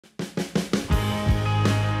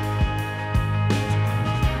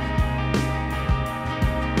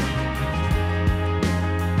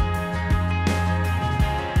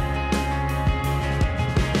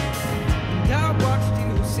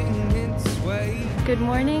Good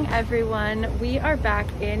morning, everyone. We are back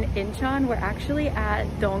in Incheon. We're actually at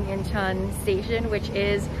Incheon station, which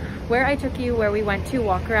is where I took you, where we went to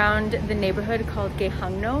walk around the neighborhood called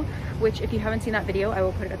Gaehangno, which if you haven't seen that video, I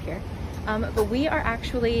will put it up here. But we are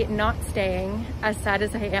actually not staying, as sad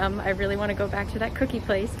as I am. I really want to go back to that cookie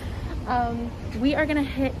place. We are gonna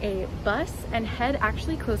hit a bus and head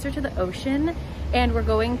actually closer to the ocean, and we're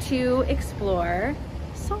going to explore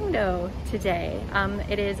Songdo today.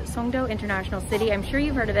 It is Songdo International City. I'm sure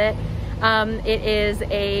you've heard of it. It is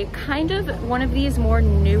a kind of one of these more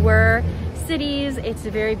newer cities. It's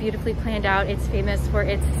very beautifully planned out. It's famous for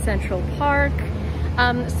its Central Park.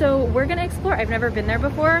 So we're gonna explore. I've never been there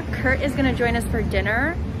before. Kurt is gonna join us for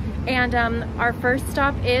dinner. And our first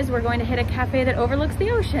stop is we're going to hit a cafe that overlooks the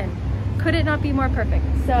ocean. Could it not be more perfect?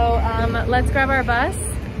 So let's grab our bus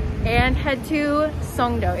and head to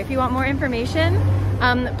Songdo. If you want more information,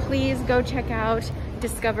 please go check out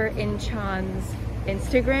Discover Incheon's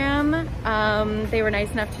Instagram. They were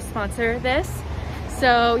nice enough to sponsor this.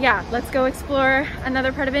 So yeah, let's go explore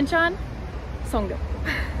another part of Incheon, Songdo.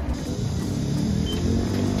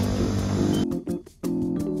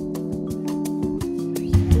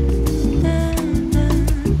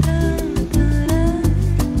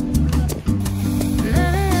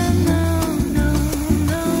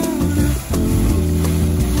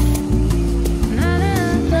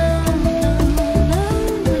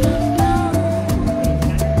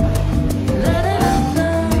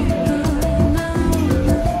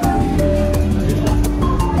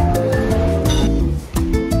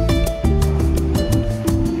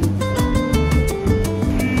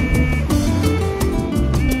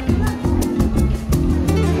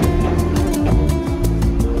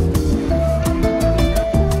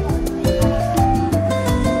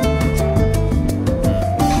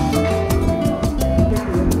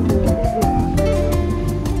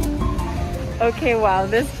 Okay, wow,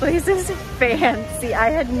 this place is fancy. I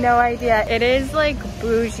had no idea. It is like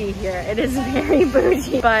bougie here. It is very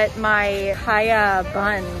bougie. But my kaya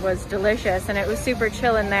bun was delicious and it was super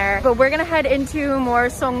chill in there. But we're gonna head into more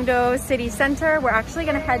Songdo city center. We're actually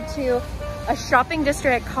gonna head to a shopping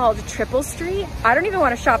district called Triple Street. I don't even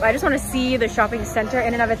want to shop. I just want to see the shopping center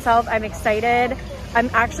in and of itself. I'm excited. I'm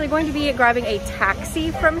actually going to be grabbing a taxi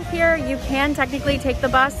from here. You can technically take the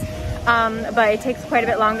bus, but it takes quite a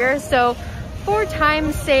bit longer. So for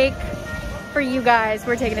time's sake, for you guys,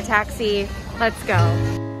 we're taking a taxi. Let's go.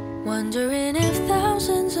 Wondering if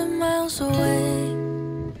thousands of miles away,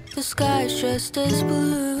 the sky's just as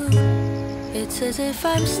blue. It's as if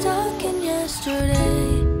I'm stuck in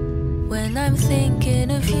yesterday when I'm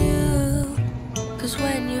thinking of you. 'Cause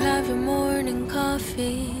when you have your morning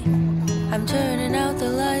coffee, I'm turning out the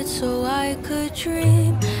lights so I could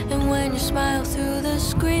dream. And when you smile through the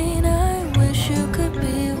screen, I wish you could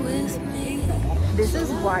be with me. This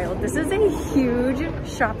is wild. This is a huge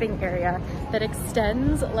shopping area that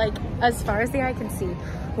extends like as far as the eye can see.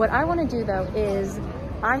 What I want to do though is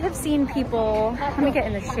I have seen people, let me get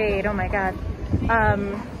in the shade, oh my god.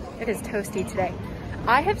 It is toasty today.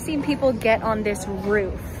 I have seen people get on this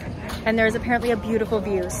roof and there's apparently a beautiful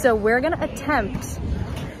view. So we're gonna attempt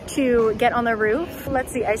to get on the roof.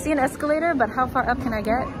 Let's see, I see an escalator, but how far up can I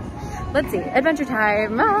get? Let's see, adventure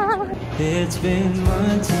time. Ah. It's been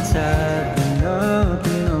months since I've been up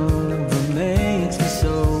and over, makes me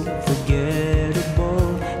so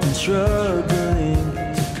forgettable and struggling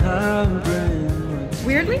to comprehend.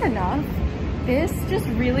 Weirdly enough, this just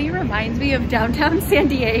really reminds me of downtown San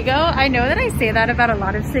Diego. I know that I say that about a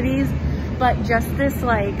lot of cities, but just this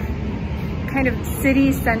like kind of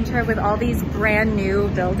city center with all these brand new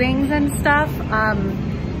buildings and stuff.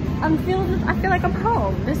 I feel like I'm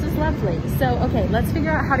home. This is lovely. So, okay, let's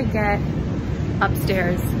figure out how to get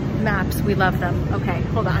upstairs. Maps, we love them. Okay,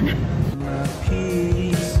 hold on. My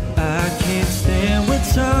peace, I can't stand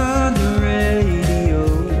what's on the radio.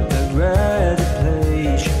 I'd rather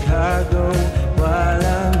play Chicago while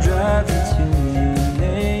I'm driving to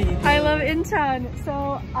you. I love Incheon.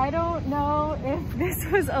 So I don't know if this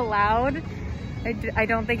was allowed. I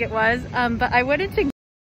don't think it was, but I wanted to.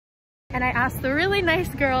 And I asked the really nice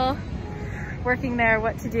girl working there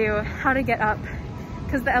what to do, how to get up,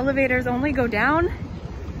 because the elevators only go down,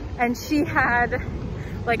 and she had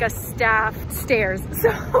like a staffed stairs.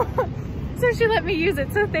 So she let me use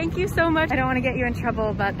it. So thank you so much. I don't want to get you in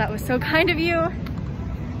trouble, but that was so kind of you.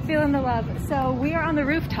 Feeling the love. So we are on the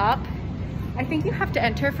rooftop. I think you have to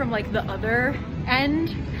enter from like the other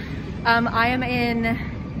end. I am in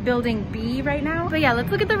building B right now. But yeah,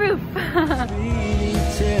 let's look at the roof.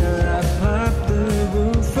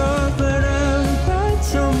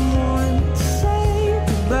 Someone to say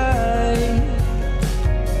goodbye.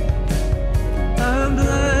 I'm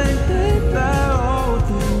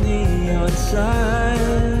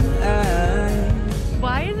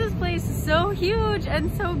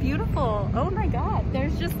and so beautiful. Oh my God,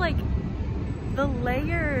 there's just like the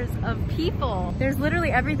layers of people. There's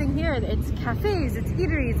literally everything here. It's cafes, it's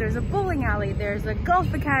eateries, there's a bowling alley, there's a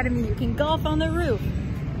golf academy, you can golf on the roof.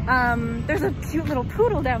 There's a cute little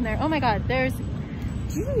poodle down there. Oh my God,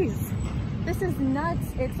 geez, this is nuts.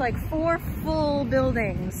 It's like 4 full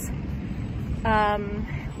buildings.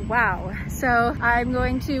 Wow. So I'm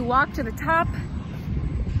going to walk to the top,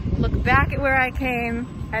 look back at where I came,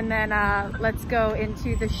 and then let's go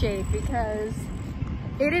into the shade because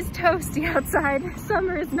it is toasty outside.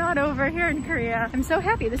 Summer is not over here in Korea. I'm so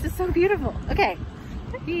happy. This is so beautiful. Okay.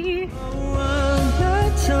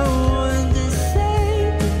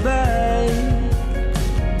 Bye.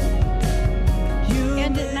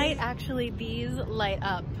 And at night, actually, these light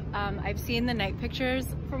up. I've seen the night pictures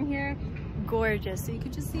from here. Gorgeous. So you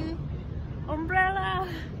could just see umbrella.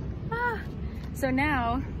 Ah. So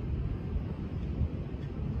now,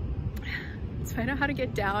 let's find out how to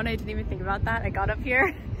get down. I didn't even think about that. I got up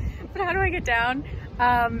here, but how do I get down?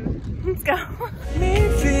 Let's go. Me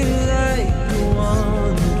feel like you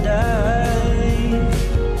wanna die,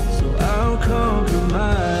 so I'll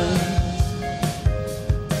compromise.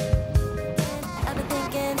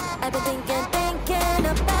 I've been thinking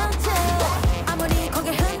about you.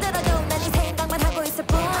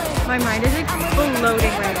 My mind is exploding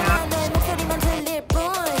right now.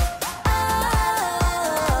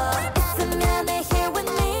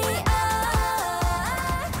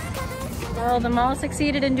 Well, the mall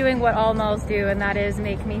succeeded in doing what all malls do, and that is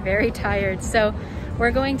make me very tired. So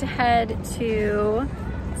we're going to head to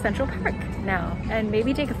Central Park now and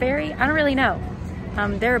maybe take a ferry. I don't really know.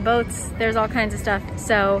 There are boats, there's all kinds of stuff.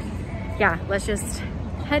 So yeah, let's just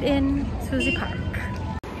head in to the park.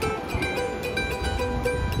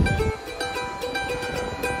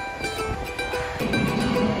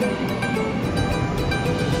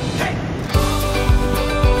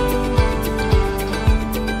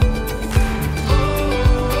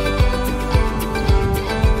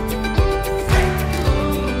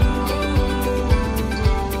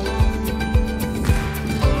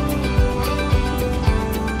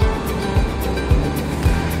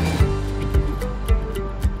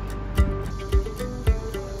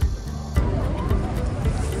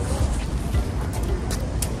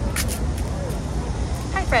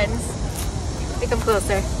 Friends, come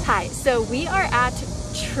closer. Hi, so we are at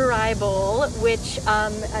Tribal, which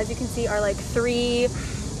as you can see are like 3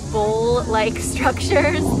 bowl-like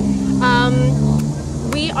structures.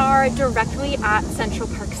 We are directly at Central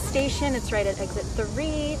Park Station. It's right at exit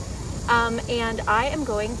 3. And I am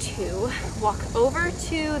going to walk over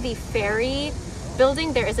to the ferry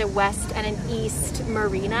building. There is a west and an east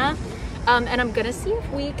marina. And I'm gonna see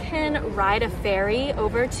if we can ride a ferry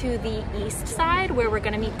over to the east side where we're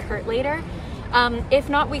gonna meet Kurt later. If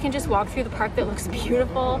not, we can just walk through the park that looks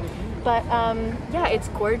beautiful. But yeah, it's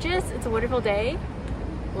gorgeous. It's a wonderful day.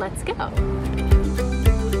 Let's go.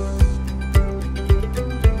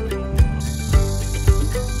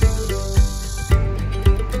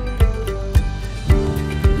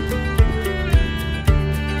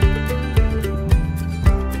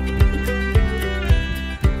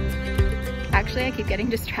 Actually, I keep getting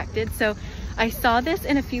distracted. So I saw this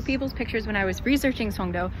in a few people's pictures when I was researching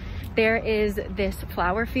Songdo. There is this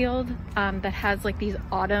flower field that has like these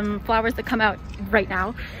autumn flowers that come out right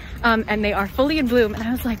now. And they are fully in bloom. And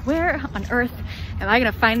I was like, where on earth am I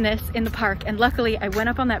gonna find this in the park? And luckily I went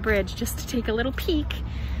up on that bridge just to take a little peek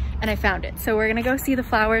and I found it. So we're gonna go see the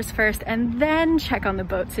flowers first and then check on the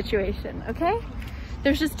boat situation, okay?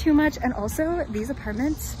 There's just too much. And also these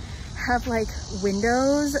apartments have like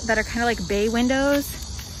windows that are kind of like bay windows.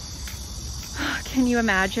 Can you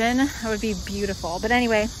imagine? That would be beautiful. But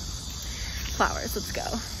anyway, flowers, let's go.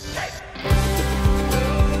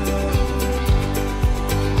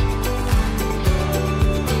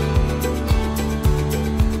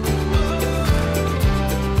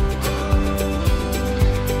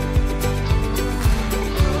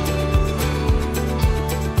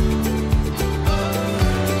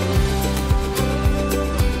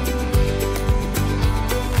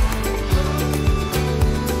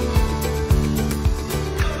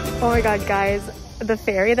 Oh my god, guys, the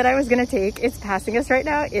ferry that I was gonna take is passing us right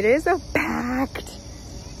now. It is packed.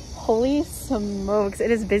 Holy smokes,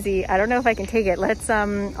 it is busy. I don't know if I can take it. Let's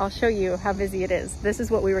I'll show you how busy it is. This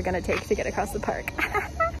is what we were gonna take to get across the park.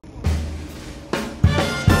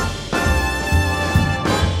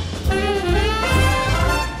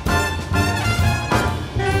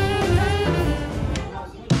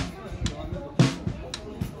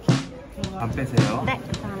 안 빼세요. 네,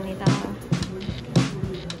 감사합니다.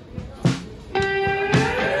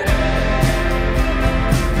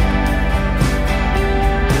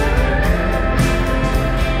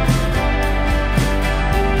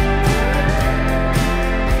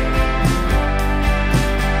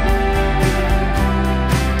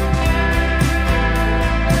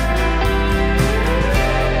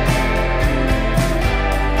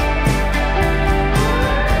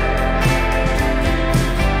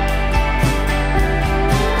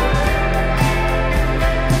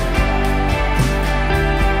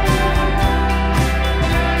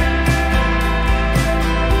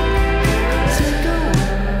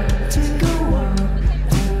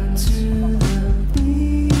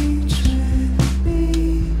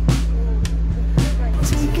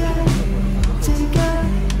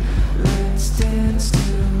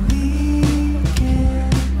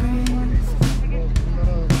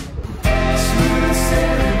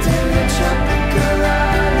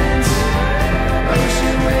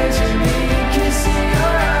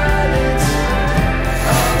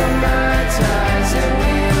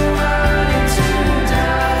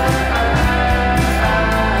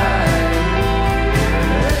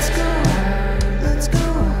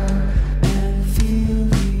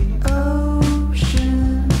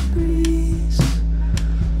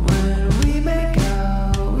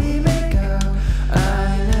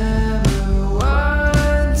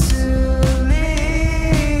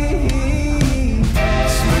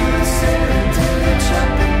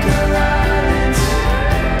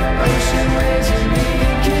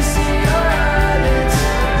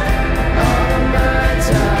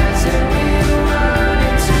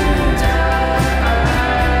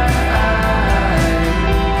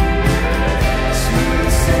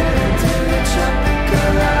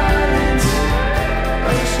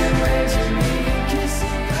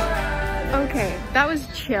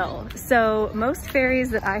 cool. So most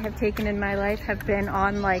ferries that I have taken in my life have been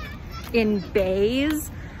on like in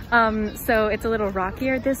bays. So it's a little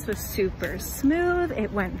rockier. This was super smooth.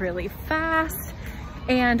 It went really fast.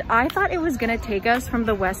 And I thought it was gonna take us from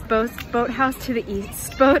the west boathouse to the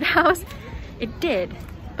east boathouse. It did,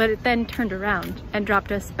 but it then turned around and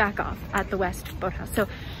dropped us back off at the west boathouse. So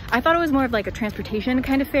I thought it was more of like a transportation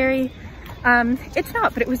kind of ferry. It's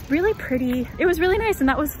not, but it was really pretty. It was really nice, and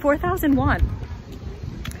that was 4,000 won.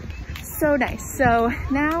 So nice. So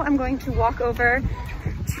now I'm going to walk over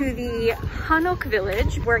to the Hanok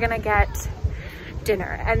village. We're gonna get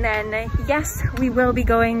dinner, and then yes, we will be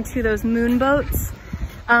going to those moon boats.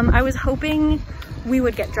 I was hoping we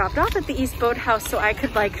would get dropped off at the east boathouse so I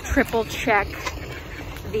could like triple check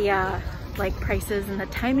the like prices and the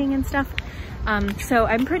timing and stuff. So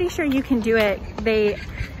I'm pretty sure you can do it. They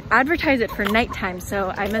advertise it for nighttime,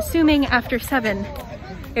 so I'm assuming after 7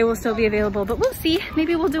 it will still be available, but we'll see.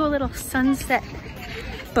 Maybe we'll do a little sunset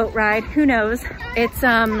boat ride, who knows. It's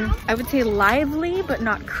I would say lively but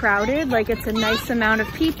not crowded. Like, it's a nice amount of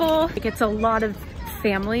people. Like, it's a lot of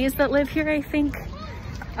families that live here, I think.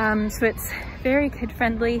 So it's very kid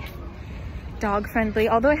friendly, dog friendly,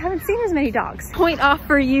 although I haven't seen as many dogs. Point off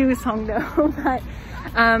for you, Songdo. But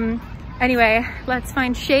anyway, let's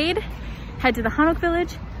find shade, head to the Hanok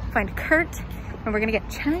village, find Kurt, and we're gonna get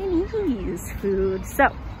Chinese food. So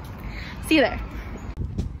see you there.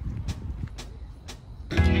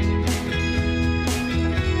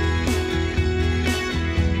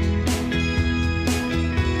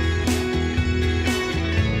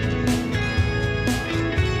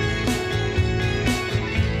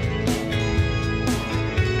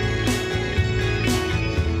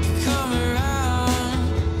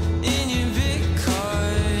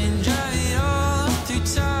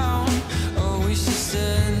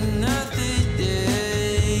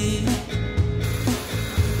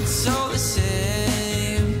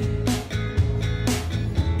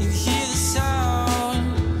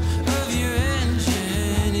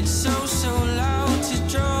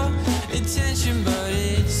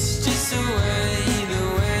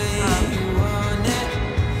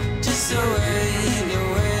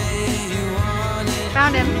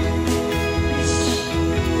 Found him.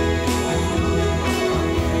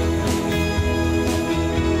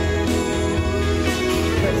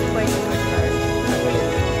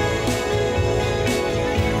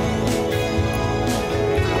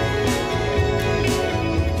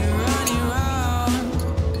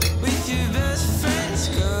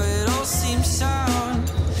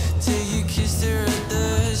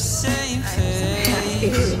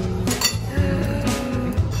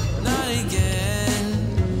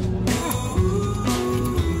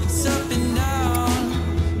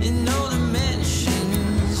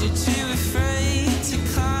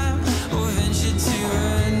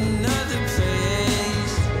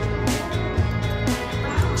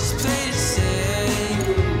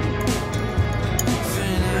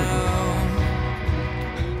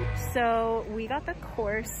 So we got the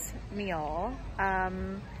course meal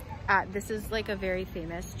at, this is like a very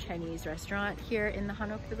famous Chinese restaurant here in the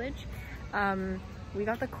Hanok village. We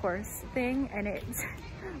got the course thing, and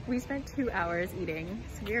we spent 2 hours eating,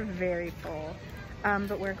 so we're very full.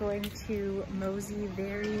 But we're going to mosey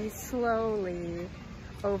very slowly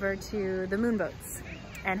over to the moon boats,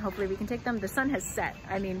 and hopefully we can take them. The sun has set.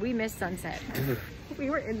 I mean, we missed sunset. We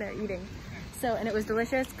were in there eating. So, and it was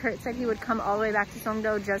delicious. Kurt said he would come all the way back to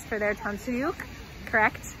Songdo just for their tansuyuk,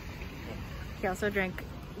 correct? He also drank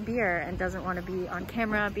beer and doesn't want to be on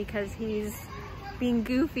camera because he's being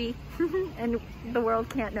goofy and the world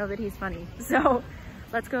can't know that he's funny. So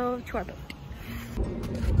let's go to our boat.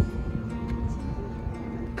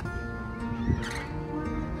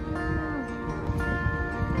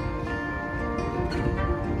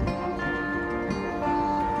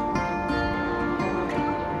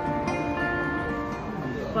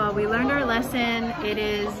 Well, we learned our lesson. It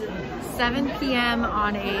is 7 p.m.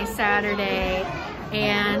 on a Saturday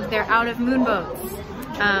and they're out of moon boats.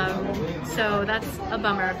 So that's a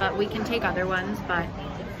bummer, but we can take other ones. But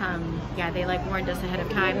yeah, they like warned us ahead of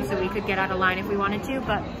time so we could get out of line if we wanted to,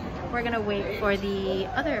 but we're gonna wait for the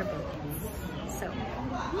other boats. So.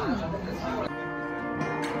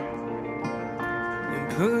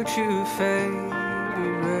 Put your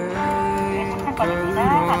favorite color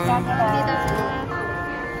on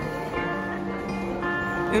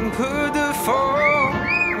and put the phone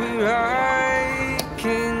where I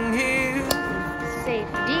can hear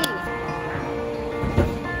Safety.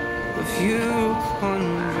 a few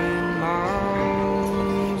hundred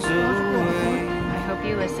miles away. I hope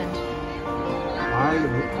you listened.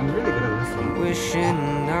 I'm really good at listening.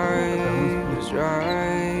 Wishing I was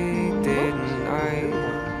right, didn't I?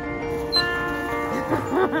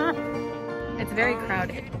 It's very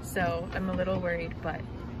crowded, so I'm a little worried, but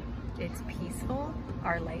it's peaceful.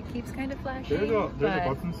 Our light keeps kind of flashing. There's a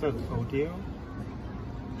button that says audio.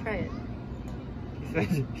 Try it.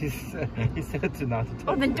 He said to not to touch.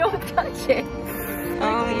 Oh, then don't touch it.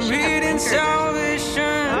 I'm reading salvation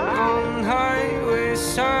on highway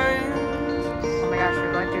signs. Oh my gosh,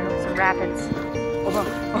 we're going through some rapids.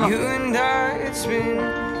 Oh. You and I, it's been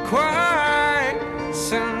quite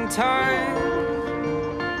some time.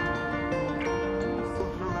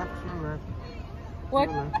 What?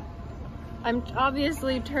 I'm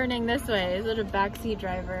obviously turning this way. Is it a backseat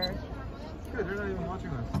driver? Yeah, they're not even watching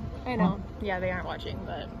us. I know. Yeah, they aren't watching,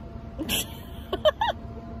 but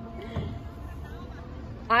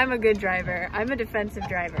I'm a good driver. I'm a defensive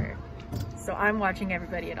driver. So I'm watching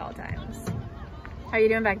everybody at all times. How you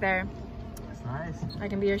doing back there? It's nice. I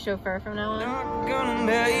can be your chauffeur from now on. Not gonna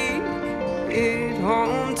make it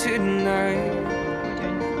home tonight,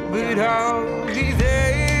 but I'll be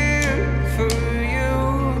there for you.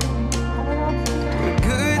 A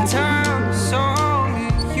good time song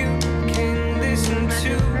you can listen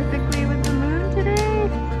to. Perfectly with the moon today.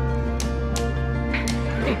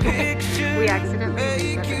 We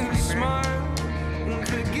accidentally Make you reset smile and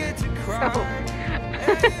forget to the cry.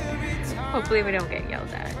 timer. So, hopefully we don't get yelled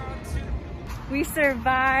at. We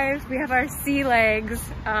survived. We have our sea legs,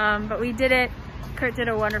 but we did it. Kurt did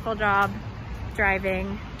a wonderful job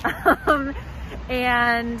driving.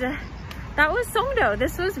 And that was Songdo.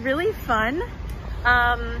 This was really fun.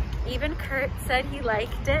 Even Kurt said he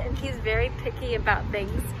liked it, and he's very picky about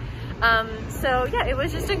things. So yeah, it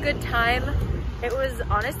was just a good time. It was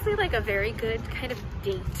honestly like a very good kind of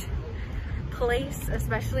date place,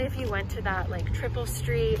 especially if you went to that like Triple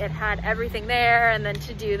Street. It had everything there, and then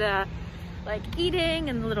to do the like eating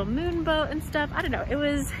and the little moon boat and stuff. I don't know, it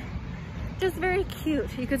was just very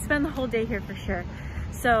cute. You could spend the whole day here for sure.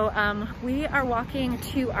 So we are walking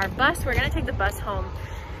to our bus. We're gonna take the bus home,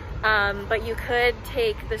 but you could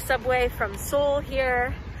take the subway from Seoul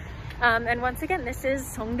here. And once again, this is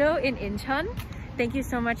Songdo in Incheon. Thank you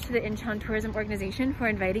so much to the Incheon Tourism Organization for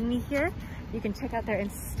inviting me here. You can check out their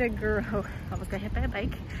Instagram. Oh, almost got hit by a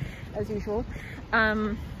bike, as usual.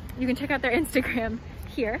 You can check out their Instagram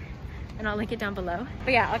here, and I'll link it down below.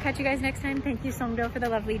 But yeah, I'll catch you guys next time. Thank you, Songdo, for the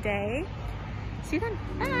lovely day. See you then.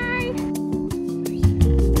 Bye!